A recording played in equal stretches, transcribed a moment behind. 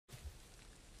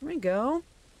Here we go.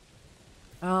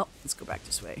 Oh, let's go back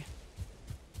this way.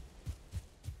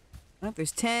 Oh,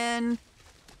 there's 10.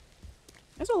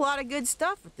 There's a lot of good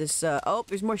stuff with this. Oh,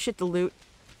 there's more shit to loot.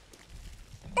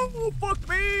 Oh, fuck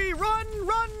me! Run,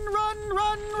 run, run,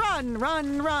 run, run,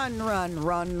 run, run, run,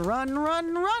 run,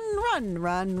 run, run, run,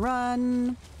 run,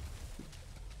 run.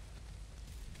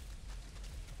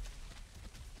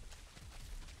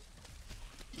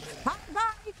 Bye,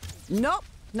 bye. Nope,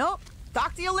 nope.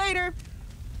 Talk to you later.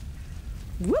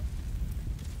 Whoop.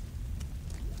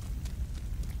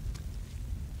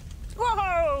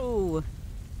 Whoa!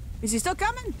 Is he still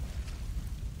coming?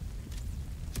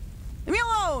 Leave me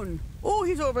alone! Oh,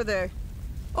 he's over there.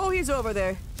 Oh, he's over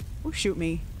there. Oh, shoot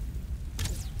me.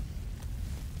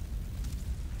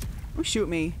 Oh, shoot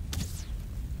me.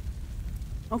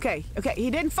 Okay, okay.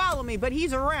 He didn't follow me, but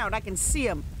he's around. I can see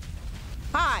him.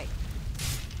 Hi.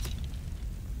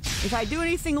 If I do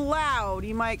anything loud,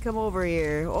 he might come over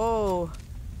here. Oh.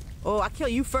 Oh, I'll kill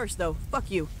you first, though. Fuck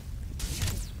you.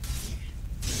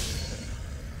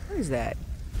 What is that?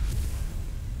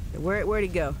 Where'd he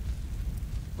go?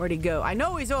 Where'd he go? I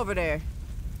know he's over there.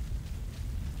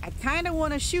 I kind of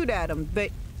want to shoot at him,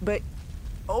 but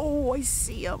oh, I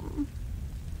see him.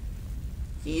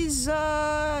 He's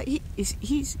walking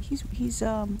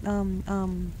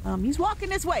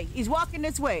this way. He's walking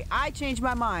this way. I changed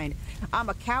my mind. I'm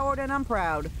a coward and I'm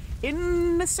proud.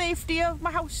 In the safety of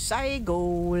my house I go.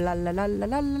 La la la la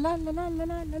la la la la la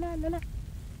la la la.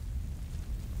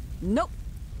 Nope.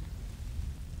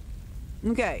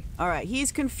 Okay, alright,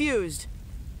 he's confused.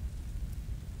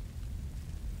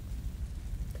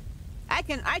 I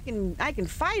can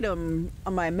fight him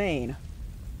on my main.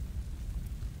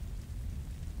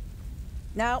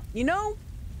 Now, you know,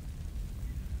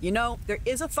 there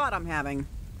is a thought I'm having.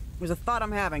 There's a thought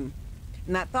I'm having.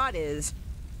 And that thought is,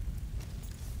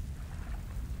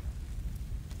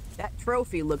 that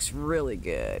trophy looks really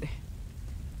good.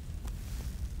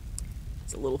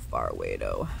 It's a little far away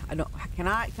though. Can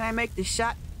I make this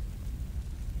shot?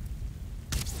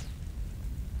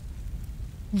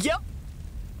 Yep.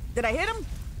 Did I hit him?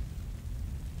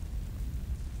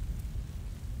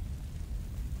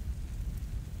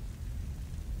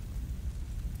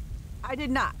 I did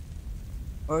not.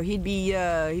 Or he'd be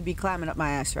climbing up my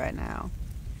ass right now.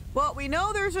 Well, we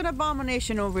know there's an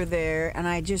abomination over there, and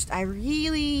I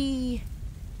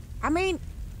mean,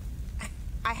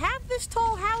 I have this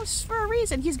tall house for a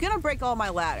reason. He's gonna break all my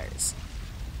ladders.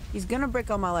 He's gonna break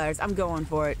all my ladders. I'm going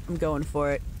for it. I'm going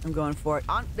for it. I'm going for it.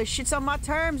 This shit's on my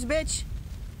terms, bitch.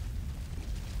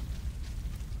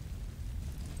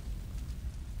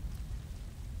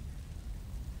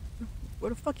 Where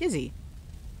the fuck is he?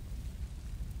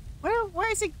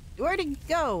 Where is he? Where'd he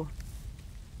go?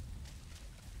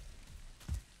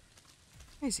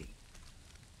 Where is he?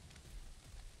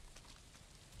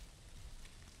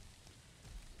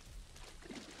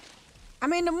 I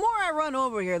mean, the more I run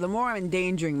over here, the more I'm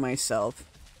endangering myself.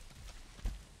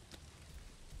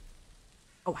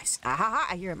 Oh,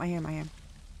 I hear him, I hear him, I hear him.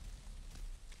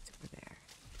 It's over there.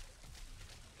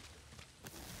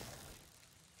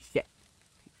 Shit.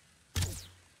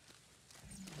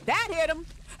 That hit him!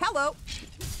 Hello!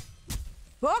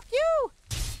 Fuck you!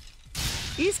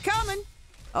 He's coming!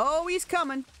 Oh, he's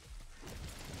coming.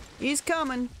 He's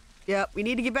coming. Yep, we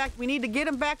need to get back. We need to get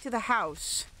him back to the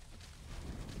house.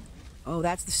 Oh,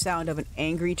 that's the sound of an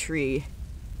angry tree.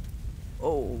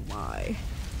 Oh my.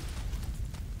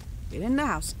 Get in the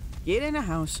house. Get in the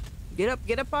house. Get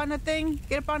up on the thing.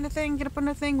 Get up on the thing. Get up on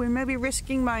the thing. We may be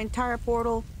risking my entire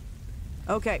portal.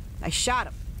 Okay, I shot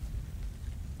him.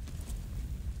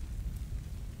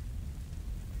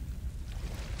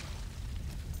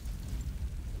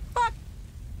 Fuck!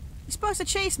 He's supposed to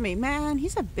chase me, man.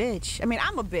 He's a bitch. I mean,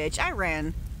 I'm a bitch. I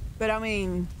ran. But I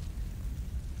mean,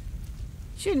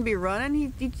 shouldn't be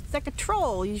running. He's like a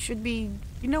troll. He should be...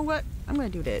 You know what? I'm gonna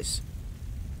do this.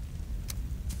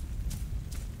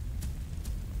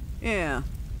 Yeah.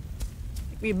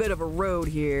 Make me a bit of a road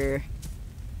here.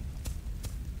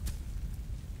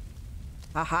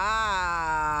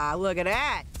 Haha! Look at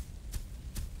that!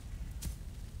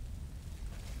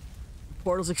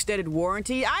 Portal's extended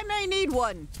warranty? I may need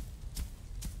one!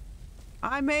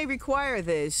 I may require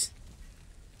this.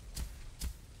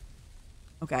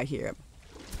 Okay, I hear him.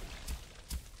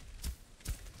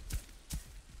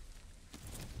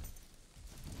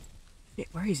 Shit,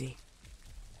 where is he?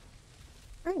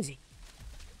 Where is he?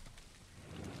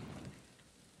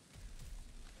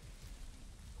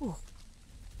 Ooh.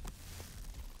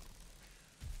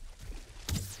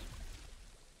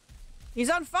 He's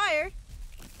on fire!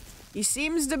 He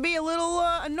seems to be a little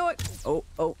annoyed. Oh,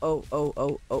 oh, oh, oh,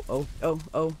 oh, oh, oh, oh,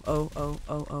 oh, oh, oh,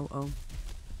 oh, oh, oh.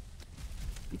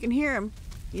 You can hear him.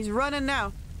 He's running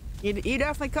now. He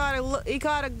definitely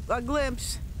caught a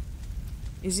glimpse.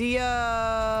 Is he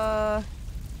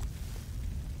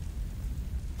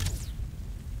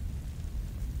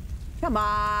Come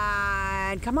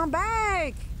on! Come on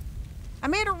back! I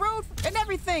made a road and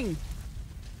everything!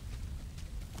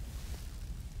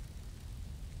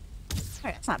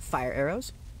 Alright, that's not fire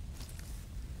arrows.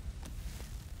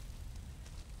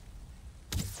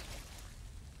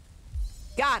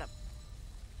 Got him!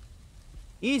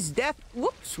 He's deaf.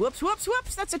 Whoops, whoops, whoops,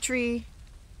 whoops! That's a tree.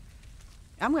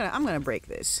 I'm gonna break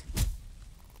this.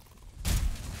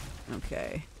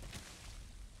 Okay.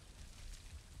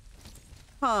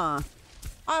 Huh.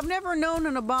 I've never known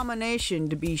an abomination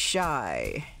to be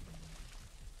shy.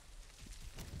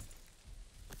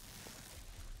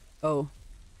 Oh.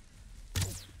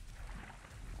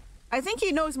 I think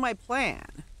he knows my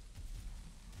plan.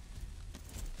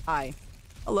 Hi.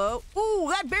 Hello? Ooh,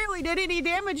 that barely did any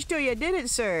damage to you, did it,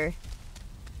 sir?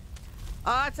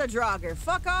 Oh, it's a Draugr.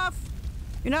 Fuck off!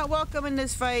 You're not welcome in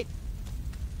this fight.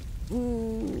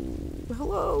 Ooh.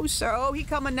 Hello, sir. Oh, he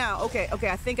coming now. Okay, okay,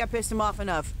 I think I pissed him off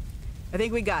enough. I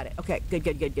think we got it. Okay, good,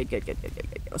 good, good, good, good, good, good, good,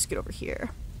 good. Let's get over here.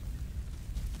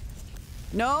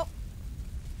 Nope.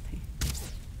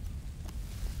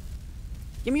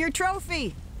 Give me your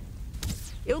trophy.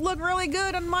 It would look really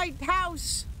good on my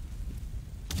house.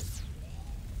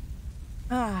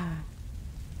 Ah.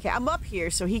 Okay, I'm up here,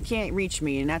 so he can't reach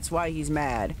me, and that's why he's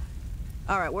mad.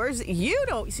 All right, where's it? You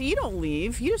don't see. You don't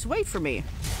leave. You just wait for me.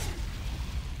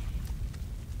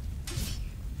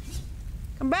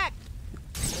 Come back.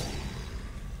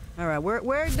 All right,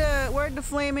 where'd the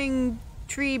flaming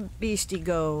tree beastie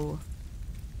go?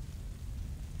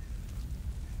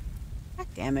 God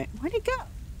damn it! Where'd he go?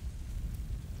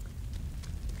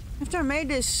 After I made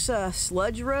this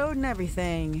sludge road and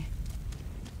everything.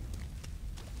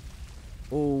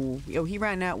 Oh, yo, he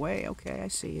ran that way. Okay, I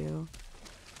see you.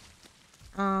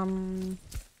 I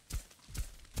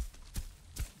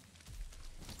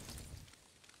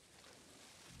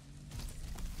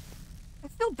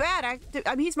feel bad.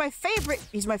 I mean, he's my favorite.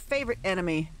 He's my favorite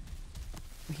enemy.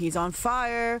 He's on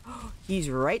fire.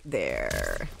 He's right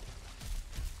there.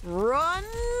 Run!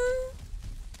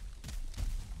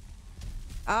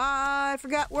 I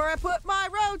forgot where I put my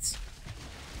roads.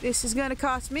 This is gonna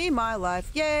cost me my life.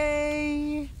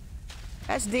 Yay!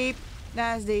 That's deep.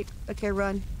 That's deep. Okay,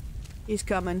 run. He's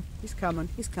coming. He's coming.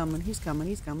 He's coming. He's coming.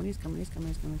 He's coming. He's coming. He's coming.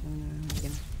 He's coming. He's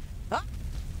coming. Huh?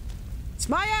 It's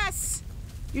my ass!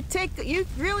 You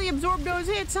really absorbed those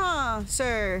hits, huh,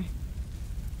 sir?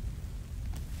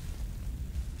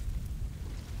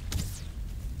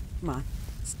 Come on.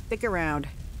 Stick around.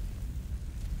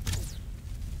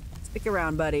 Stick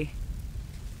around, buddy.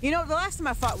 You know, the last time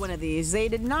I fought one of these, they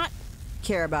did not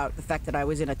care about the fact that I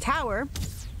was in a tower.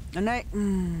 And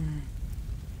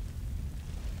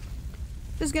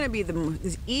this is gonna be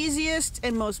the easiest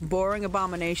and most boring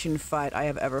abomination fight I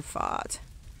have ever fought.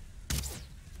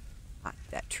 Ah,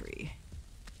 that tree.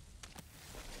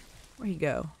 Where'd he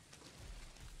go?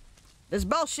 This is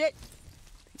bullshit!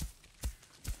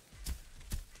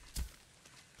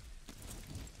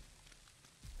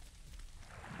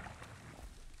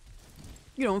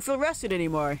 You don't feel rested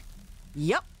anymore.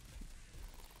 Yup.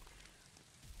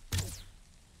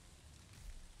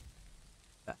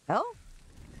 The hell?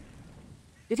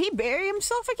 Did he bury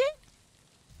himself again?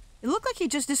 It looked like he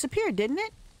just disappeared, didn't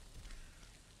it?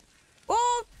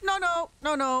 Oh,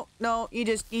 no. He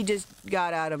just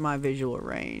got out of my visual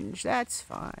range. That's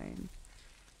fine.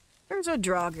 There's a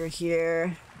Draugr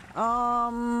here.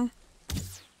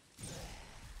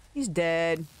 He's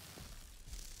dead.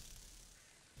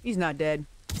 He's not dead.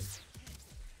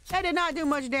 That did not do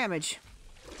much damage.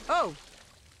 Oh,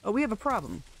 we have a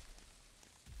problem.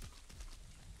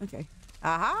 Okay.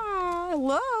 Aha!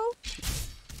 Hello!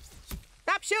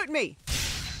 Stop shooting me!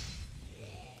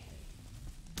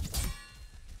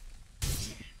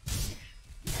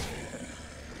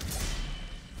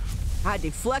 I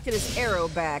deflected his arrow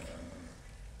back.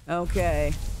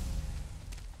 Okay.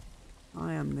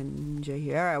 I am the ninja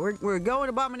here. Alright, we're going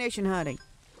abomination hunting.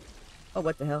 Oh,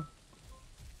 what the hell?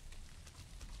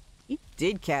 He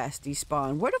did cast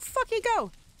despawn. Where the fuck he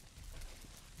go?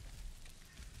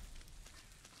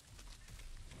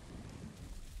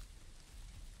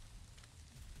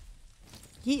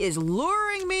 He is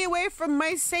luring me away from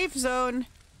my safe zone.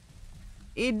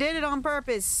 He did it on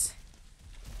purpose.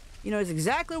 He knows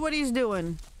exactly what he's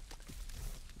doing.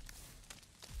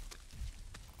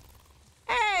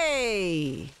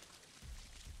 Hey!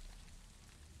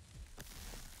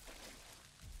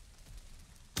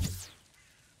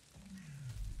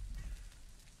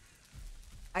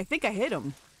 I think I hit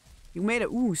him. You made a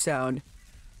ooh sound.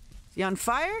 Is he on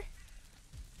fire?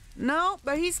 No,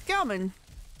 but he's coming.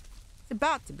 He's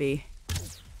about to be.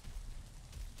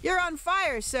 You're on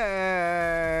fire,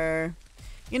 sir.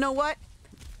 You know what?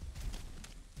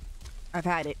 I've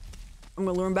had it. I'm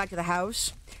gonna lure him back to the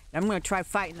house, and I'm gonna try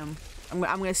fighting him. I'm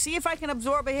gonna see if I can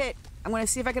absorb a hit.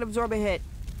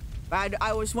 But I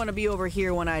always want to be over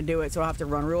here when I do it, so I'll have to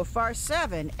run real far.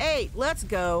 7, 8, let's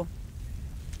go.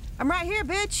 I'm right here,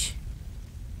 bitch.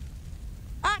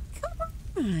 Ah, come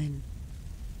on.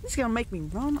 This is gonna make me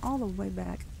run all the way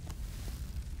back.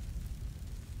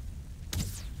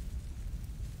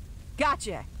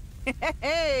 Gotcha.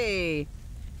 Hey.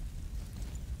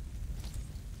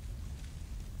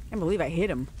 Can't believe I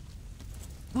hit him.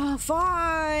 Oh,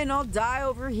 fine. I'll die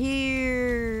over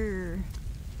here.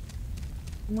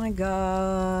 Oh my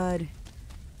god.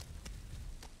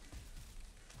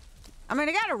 I mean,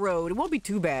 I got a road. It won't be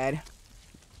too bad.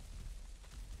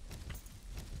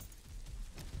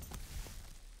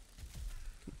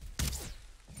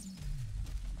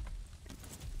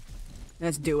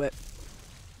 Let's do it.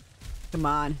 Come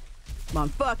on. Come on.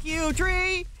 Fuck you,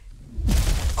 tree!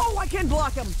 Oh, I can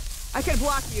block him! I can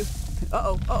block you.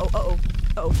 Uh-oh, uh-oh, uh-oh,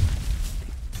 uh-oh.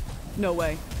 No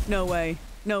way. No way.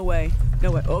 No way.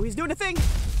 No way. Oh, he's doing a thing!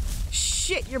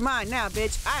 Shit, you're mine now,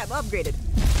 bitch. I am upgraded.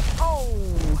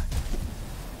 Oh!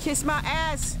 Kiss my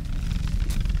ass.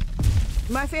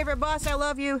 My favorite boss, I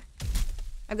love you.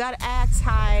 I've got axe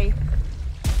high.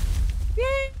 Yeah,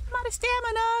 I'm out of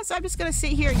stamina, so I'm just gonna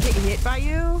sit here and get hit by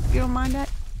you. You don't mind that?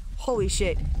 Holy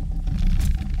shit.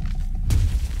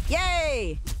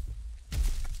 Yay!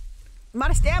 I'm out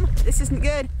of stamina. This isn't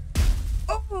good.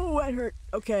 Oh, that hurt.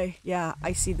 Okay, yeah,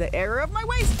 I see the error of my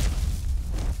ways.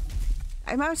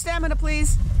 I'm out of stamina,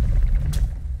 please.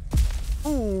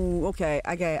 Ooh, okay.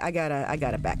 I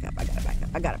gotta back up.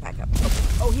 I gotta back up.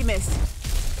 Oh, he missed.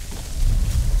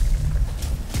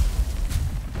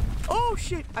 Oh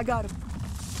shit, I got him.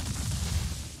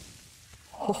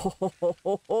 Oh,